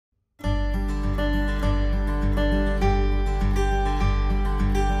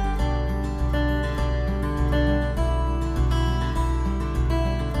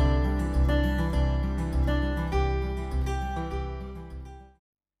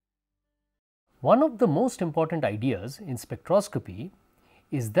One of the most important ideas in spectroscopy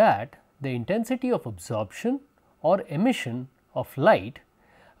is that the intensity of absorption or emission of light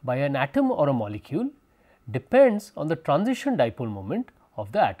by an atom or a molecule depends on the transition dipole moment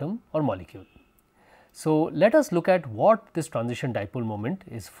of the atom or molecule. So, let us look at what this transition dipole moment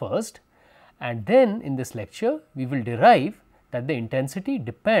is first, and then in this lecture we will derive that the intensity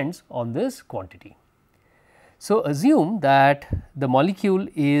depends on this quantity. So, assume that the molecule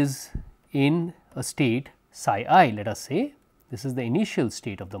is in a state psi I, let us say this is the initial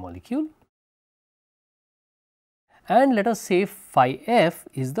state of the molecule, and let us say phi f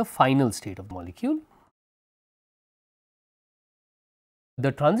is the final state of the molecule.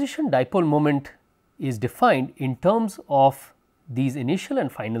 The transition dipole moment is defined in terms of these initial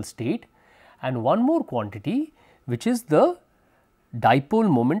and final state and one more quantity which is the dipole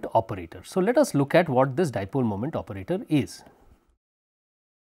moment operator. So, let us look at what this dipole moment operator is.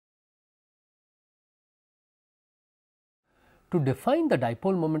 To define the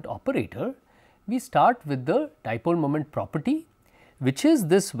dipole moment operator, we start with the dipole moment property, which is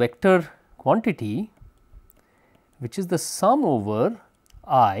this vector quantity which is the sum over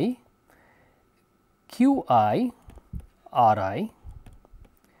I Q I R I,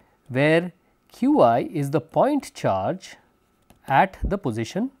 where Q I is the point charge at the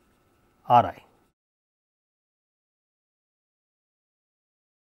position R I.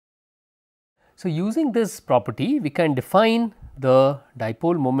 So, using this property we can define the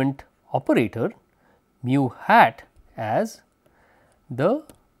dipole moment operator mu hat as the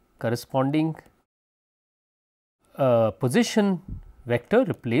corresponding position vector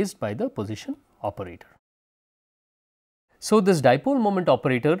replaced by the position operator. So, this dipole moment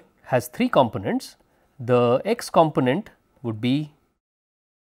operator has three components. The x component would be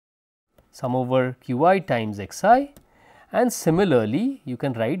sum over q I times x I, and similarly you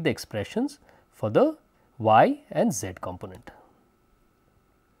can write the expressions for the y and z component.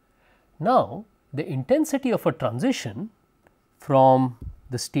 Now, the intensity of a transition from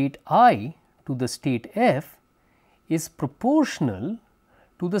the state I to the state f is proportional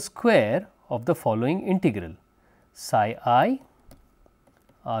to the square of the following integral psi I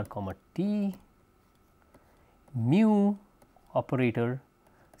r comma t mu operator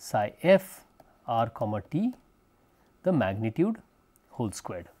psi f r comma t, the magnitude whole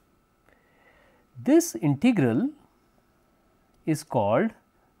squared. This integral is called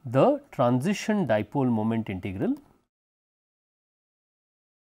the transition dipole moment integral,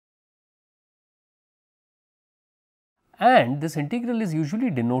 and this integral is usually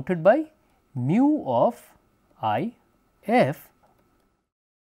denoted by mu of I f.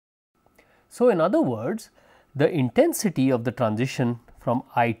 So, in other words, the intensity of the transition from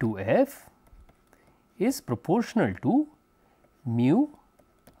I to f is proportional to mu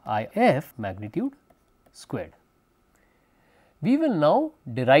I f magnitude squared. We will now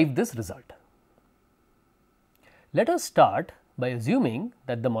derive this result. Let us start by assuming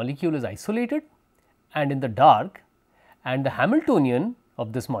that the molecule is isolated and in the dark, and the Hamiltonian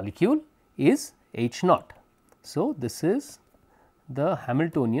of this molecule is H naught. So, this is the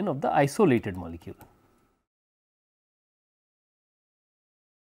Hamiltonian of the isolated molecule.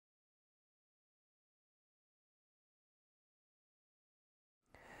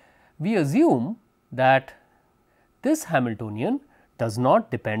 We assume that this Hamiltonian does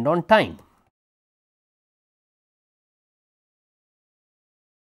not depend on time.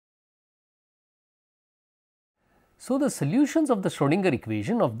 So, the solutions of the Schrodinger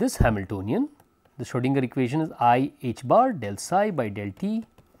equation of this Hamiltonian, the Schrodinger equation is I h bar del psi by del t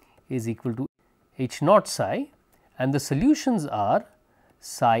is equal to h naught psi, and the solutions are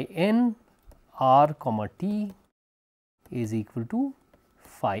psi n r comma t is equal to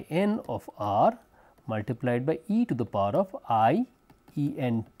phi n of r multiplied by e to the power of I e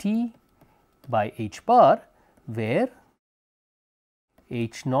n t by h bar, where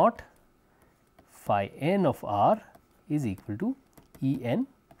h naught phi n of r is equal to E n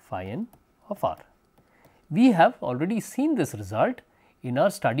phi n of r. We have already seen this result in our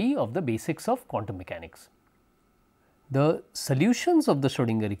study of the basics of quantum mechanics. The solutions of the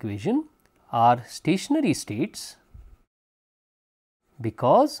Schrodinger equation are stationary states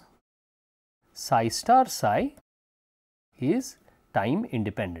because psi star psi is time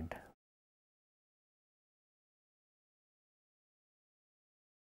independent.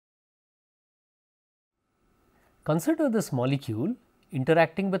 Consider this molecule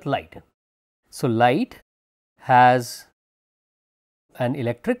interacting with light. So, light has an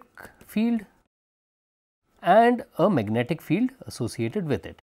electric field and a magnetic field associated with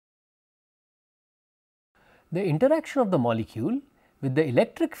it. The interaction of the molecule with the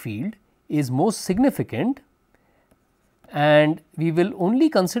electric field is most significant, and we will only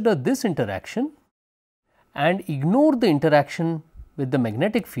consider this interaction and ignore the interaction with the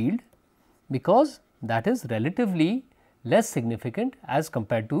magnetic field, because that is relatively less significant as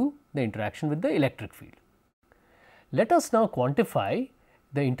compared to the interaction with the electric field. Let us now quantify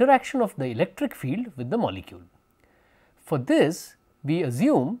the interaction of the electric field with the molecule. For this, we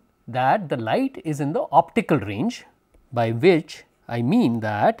assume that the light is in the optical range, by which I mean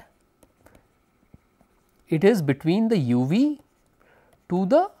that it is between the UV to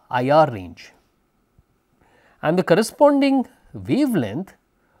the IR range, and the corresponding wavelength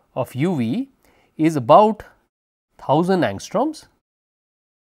of UV is about 1000 angstroms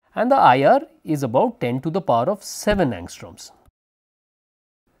and the IR is about 10 to the power of 7 angstroms.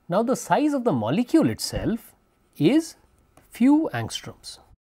 Now, the size of the molecule itself is few angstroms.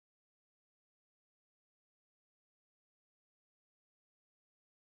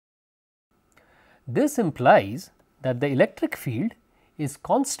 This implies that the electric field is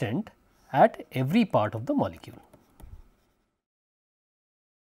constant at every part of the molecule.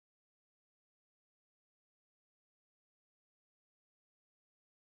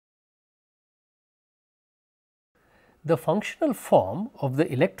 The functional form of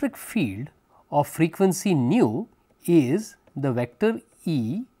the electric field of frequency nu is the vector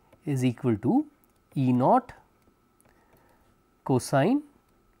E is equal to E naught cosine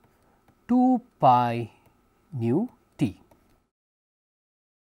 2 pi nu t.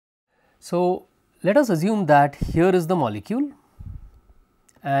 So, let us assume that here is the molecule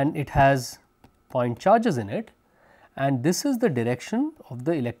and it has point charges in it, and this is the direction of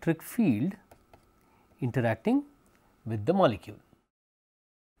the electric field interacting with the molecule.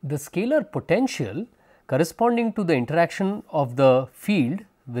 The scalar potential corresponding to the interaction of the field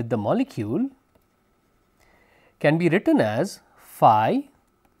with the molecule can be written as phi,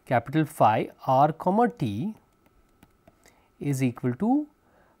 capital Phi r comma t is equal to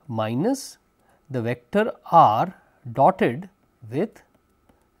minus the vector r dotted with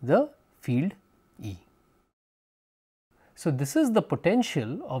the field E. So, this is the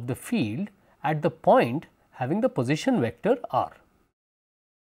potential of the field at the point having the position vector r.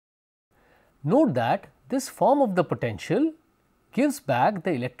 Note that this form of the potential gives back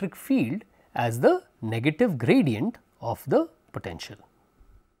the electric field as the negative gradient of the potential.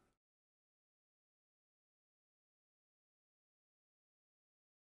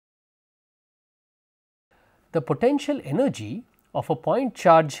 The potential energy of a point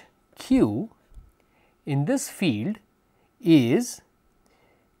charge q in this field is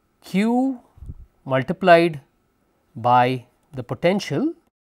q multiplied by the potential,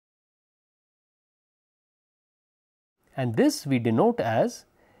 and this we denote as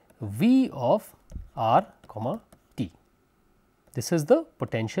V of r comma t. This is the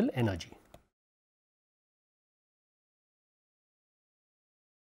potential energy.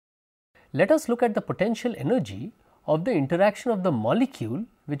 Let us look at the potential energy of the interaction of the molecule,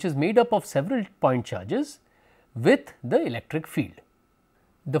 which is made up of several point charges, with the electric field.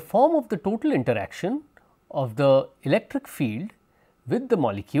 The form of the total interaction of the electric field with the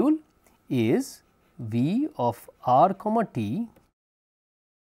molecule is V of r comma t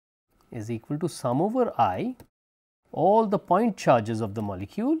is equal to sum over I all the point charges of the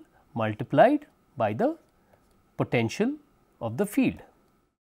molecule multiplied by the potential of the field.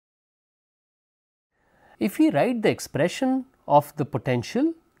 If we write the expression of the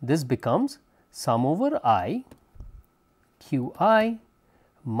potential, this becomes sum over I q I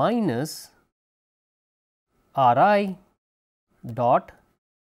minus r I dot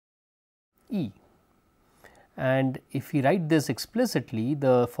E, and if we write this explicitly,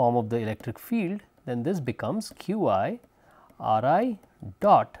 the form of the electric field, then this becomes q I r I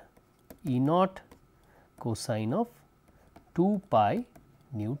dot E naught cosine of 2 pi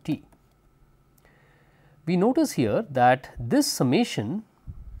nu t. We notice here that this summation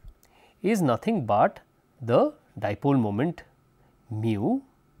is nothing but the dipole moment mu,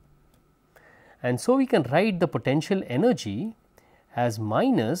 and so we can write the potential energy as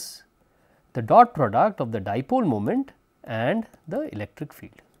minus the dot product of the dipole moment and the electric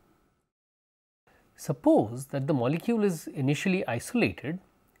field. Suppose that the molecule is initially isolated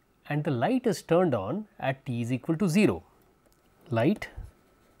and the light is turned on at t is equal to 0, light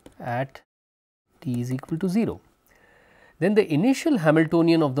at t is equal to 0. Then the initial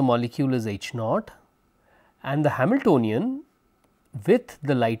Hamiltonian of the molecule is H naught, and the Hamiltonian with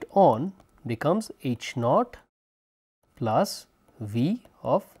the light on becomes H naught plus V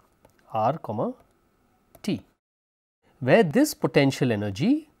of r comma t, where this potential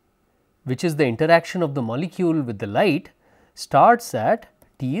energy, which is the interaction of the molecule with the light, starts at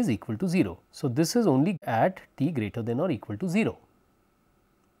t is equal to 0. So, this is only at t greater than or equal to 0.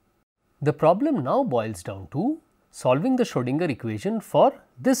 The problem now boils down to solving the Schrodinger equation for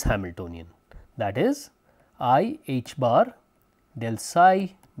this Hamiltonian, that is I h bar del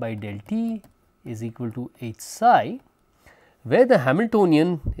psi by del t is equal to h psi, where the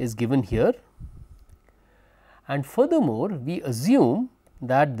Hamiltonian is given here, and furthermore we assume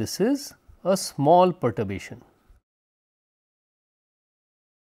that this is a small perturbation.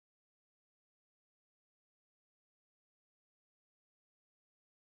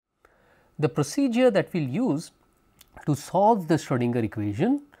 The procedure that we will use to solve the Schrodinger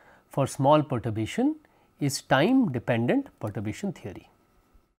equation for small perturbation is time dependent perturbation theory.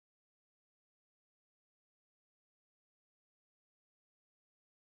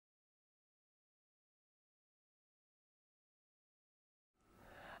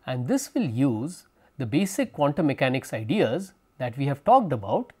 And this will use the basic quantum mechanics ideas that we have talked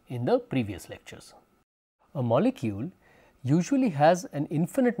about in the previous lectures. A molecule usually has an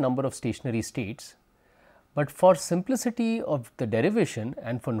infinite number of stationary states, but for simplicity of the derivation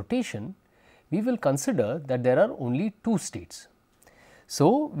and for notation, we will consider that there are only two states.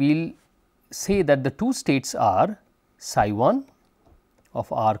 So, we will say that the two states are psi 1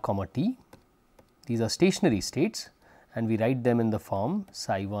 of r comma t, these are stationary states, and we write them in the form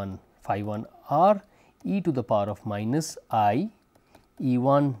psi 1 phi 1 r e to the power of minus I e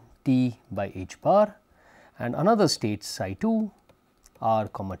 1 t by h bar, and another state psi 2 r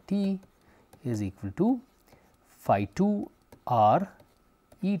comma t is equal to phi 2 r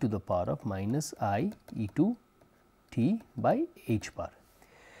e to the power of minus I e 2 t by h bar.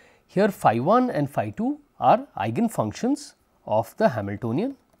 Here phi 1 and phi 2 are eigenfunctions of the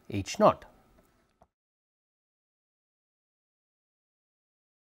Hamiltonian h naught.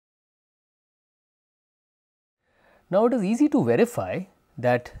 Now, it is easy to verify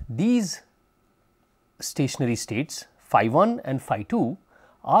that these stationary states phi 1 and phi 2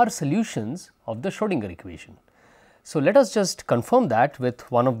 are solutions of the Schrodinger equation. So, let us just confirm that with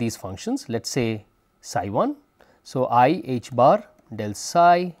one of these functions, let us say psi 1. So, I h bar del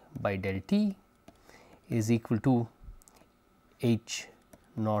psi by del t is equal to h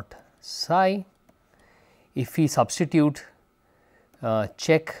naught psi. If we substitute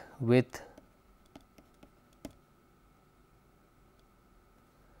check with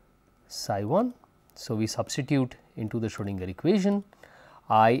psi 1. So, we substitute into the Schrodinger equation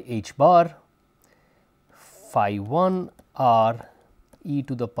I h bar phi 1 r e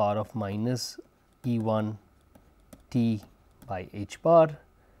to the power of minus e 1 t by h bar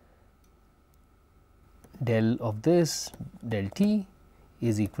del of this del t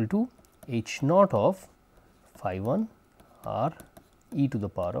is equal to h naught of phi 1 r e to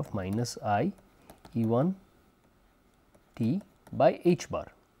the power of minus I e 1 t by h bar.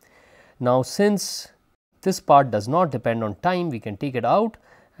 Now, since this part does not depend on time, we can take it out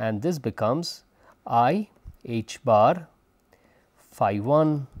and this becomes I h bar phi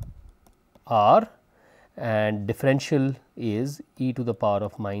 1 r and differential is e to the power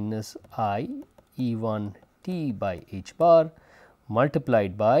of minus I e 1 t by h bar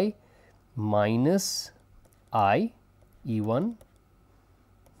multiplied by minus I e 1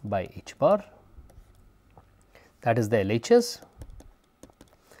 by h bar, that is the LHS.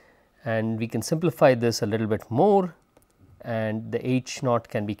 And we can simplify this a little bit more, and the h naught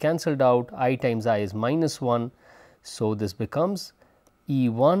can be cancelled out, I times I is minus 1. So, this becomes E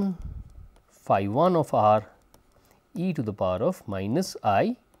 1 phi 1 of r e to the power of minus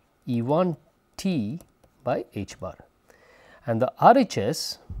I e 1 t by h bar, and the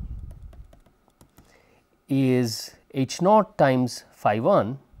RHS is h naught times phi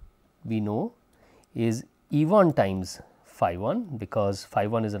 1 we know is E 1 times phi 1, because phi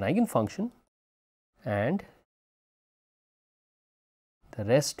 1 is an eigenfunction, and the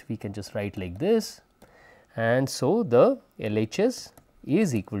rest we can just write like this. And so, the LHS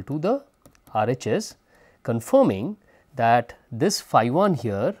is equal to the RHS, confirming that this phi 1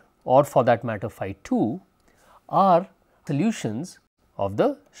 here, or for that matter phi 2, are solutions of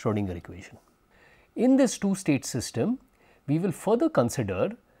the Schrodinger equation. In this two state system, we will further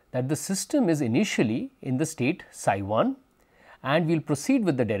consider that the system is initially in the state psi 1, and we will proceed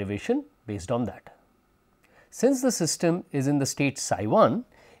with the derivation based on that. Since the system is in the state psi 1,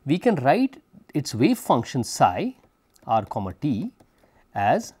 we can write its wave function psi r comma t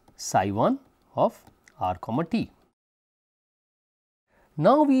as psi 1 of r comma t.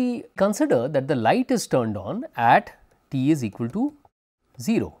 Now, we consider that the light is turned on at t is equal to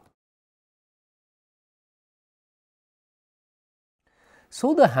 0.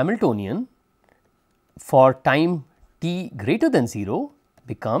 So, the Hamiltonian for time t greater than 0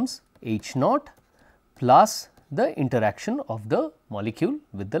 becomes H naught plus the interaction of the molecule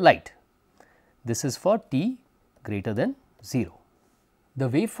with the light. This is for t greater than 0. The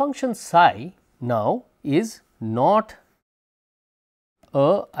wave function psi now is not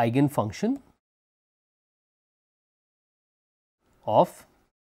a eigenfunction of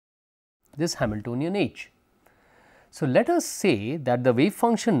this Hamiltonian H. So, let us say that the wave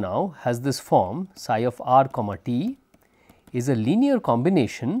function now has this form psi of r comma t is a linear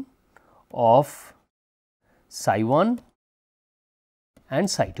combination of psi 1 and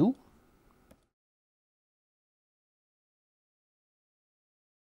psi 2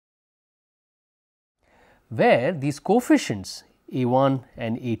 where these coefficients a 1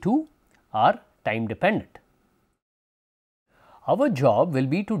 and a 2 are time dependent. Our job will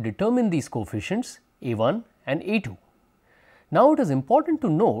be to determine these coefficients a 1 and a 2. Now, it is important to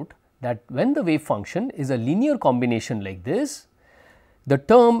note that when the wave function is a linear combination like this, the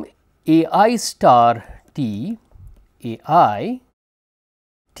term a I star t, a I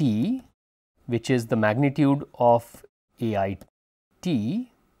t, which is the magnitude of a I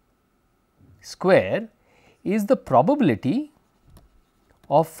t square, is the probability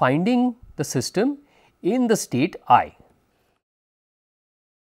of finding the system in the state I.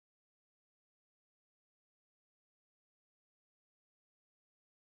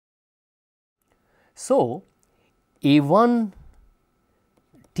 So, A1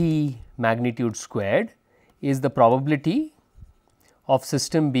 t magnitude squared is the probability of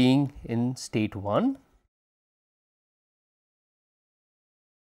system being in state 1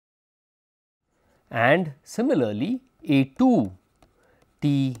 and similarly A2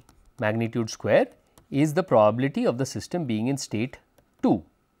 t magnitude square is the probability of the system being in state 2.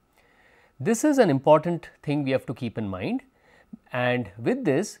 This is an important thing we have to keep in mind, and with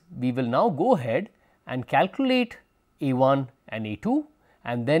this we will now go ahead and calculate A1 and A2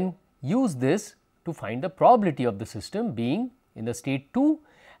 and then use this to find the probability of the system being in the state 2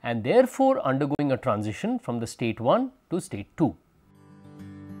 and therefore undergoing a transition from the state 1 to state 2.